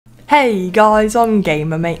Hey guys, I'm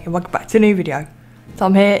Gamer Mate and welcome back to a new video. So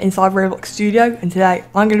I'm here inside ROBLOX Studio and today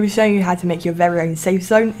I'm going to be showing you how to make your very own safe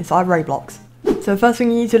zone inside Roblox. So the first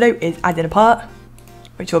thing you need to do is add in a part,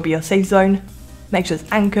 which will be your safe zone. Make sure it's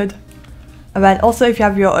anchored. And then also if you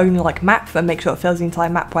have your own map, then make sure it fills the entire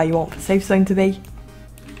map where you want the safe zone to be.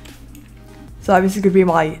 So this is going to be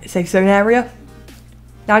my safe zone area.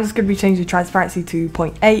 Now I'm just going to be changing the transparency to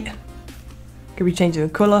 0.8. Going to be changing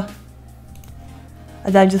the colour.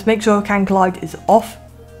 And then just make sure can collide is off.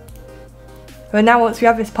 And now once we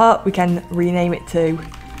have this part, we can rename it to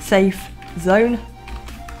safe zone. And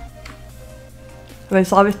then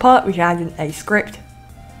inside this part, we can add in a script.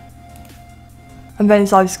 And then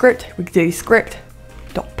inside the script, we can do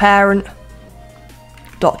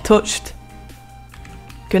script.parent.touched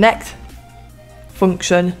connect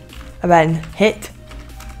function and then hit.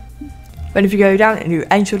 Then if you go down and do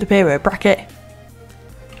n should appear with a bracket,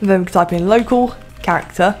 and then we can type in local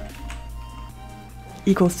character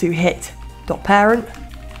equals to hit.parent.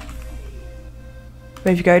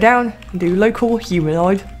 Then if you go down and do local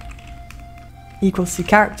humanoid equals to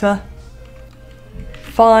character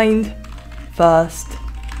find first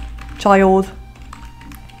child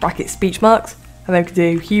bracket speech marks, and then we can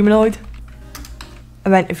do humanoid.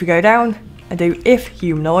 And then if we go down and do if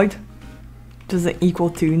humanoid doesn't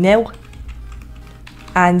equal to nil,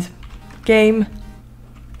 and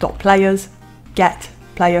game.players get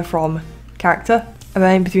player from character, and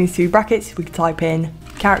then in between these two brackets we can type in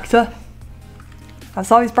character.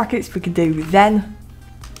 Outside these brackets we can do then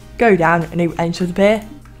go down and new n should appear,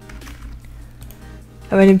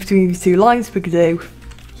 and then in between these two lines we could do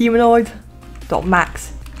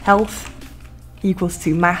humanoid.max health equals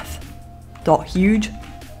to math.huge,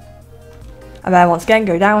 and then once again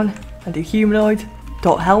go down and do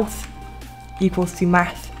humanoid.health equals to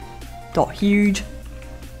math.huge,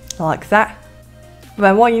 like that. And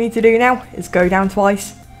then what you need to do now is go down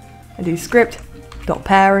twice and do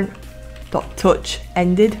script.parent.touch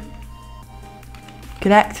ended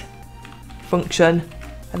connect function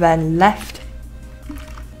and then left.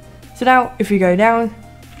 So now if we go down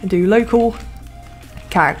and do local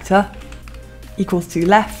character equals to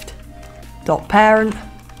left.parent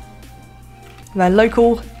and then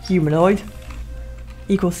local humanoid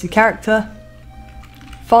equals to character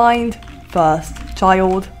find first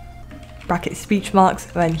child bracket speech marks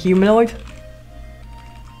and then humanoid.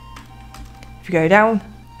 If you go down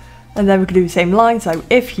and then we can do the same line, so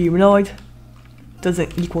if humanoid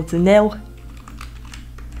doesn't equal to nil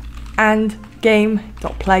and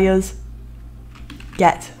game.players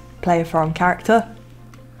get player from character,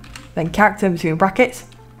 then character in between brackets,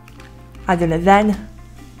 add in a then,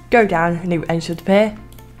 go down and new n should appear.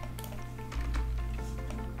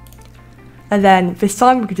 And then this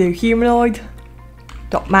time we could do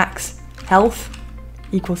humanoid.max health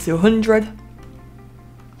equals to 100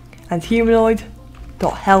 and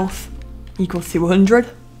humanoid.health equals to 100.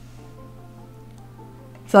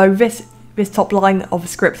 So this top line of the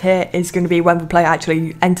script here is going to be when the player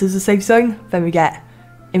actually enters the safe zone, then we get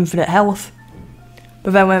infinite health.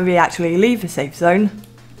 But then when we actually leave the safe zone,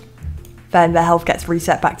 then their health gets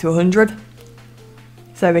reset back to 100.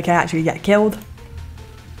 So they can actually get killed.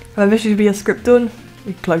 And then this should be a script done.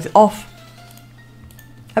 We can close it off.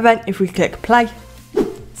 And then if we click play,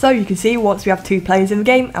 so you can see once we have two players in the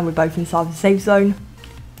game and we're both inside the safe zone,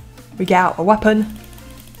 we get out a weapon,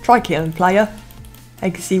 try killing the player, and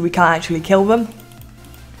you can see we can't actually kill them.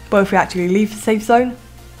 But if we actually leave the safe zone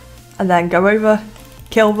and then go over,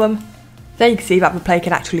 kill them, then you can see that the player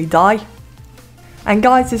can actually die. And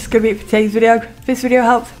guys, this is going to be it for today's video. If this video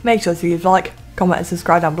helped, make sure to leave a like, comment and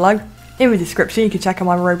subscribe down below. In the description you can check out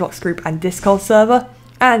my Roblox group and Discord server,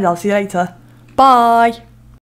 and I'll see you later. Bye!